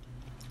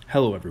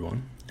Hello,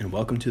 everyone, and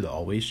welcome to the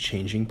Always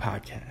Changing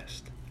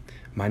podcast.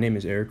 My name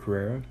is Eric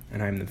Herrera,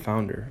 and I am the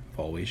founder of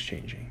Always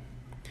Changing.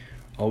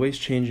 Always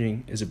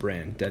Changing is a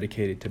brand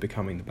dedicated to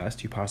becoming the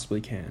best you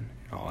possibly can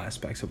in all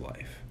aspects of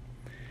life.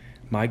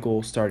 My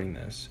goal starting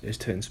this is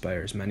to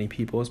inspire as many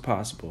people as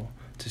possible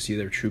to see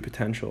their true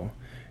potential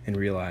and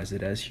realize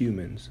that as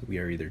humans, we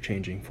are either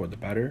changing for the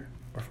better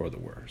or for the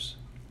worse.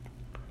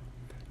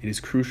 It is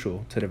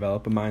crucial to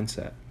develop a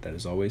mindset that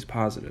is always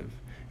positive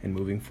and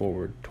moving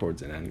forward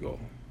towards an end goal.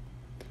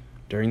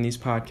 During these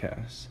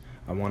podcasts,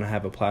 I want to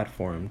have a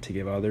platform to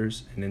give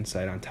others an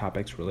insight on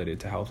topics related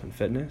to health and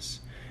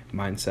fitness,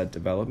 mindset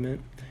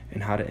development,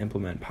 and how to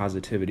implement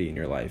positivity in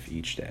your life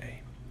each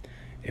day.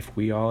 If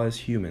we all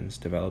as humans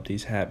develop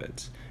these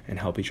habits and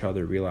help each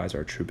other realize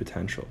our true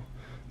potential,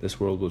 this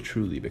world will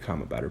truly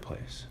become a better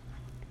place.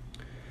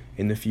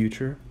 In the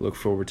future, look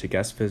forward to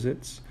guest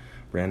visits,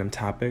 random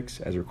topics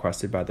as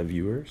requested by the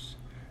viewers,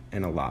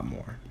 and a lot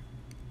more.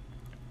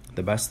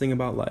 The best thing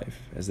about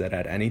life is that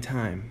at any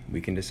time, we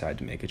can decide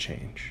to make a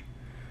change.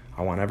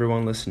 I want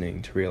everyone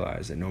listening to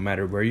realize that no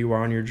matter where you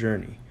are on your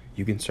journey,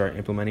 you can start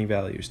implementing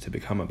values to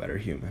become a better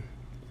human.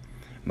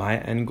 My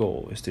end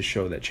goal is to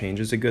show that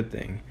change is a good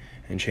thing,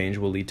 and change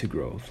will lead to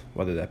growth,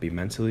 whether that be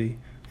mentally,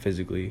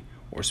 physically,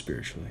 or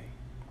spiritually.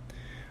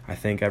 I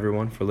thank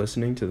everyone for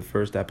listening to the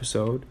first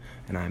episode,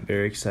 and I'm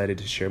very excited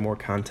to share more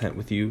content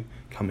with you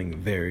coming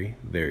very,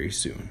 very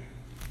soon.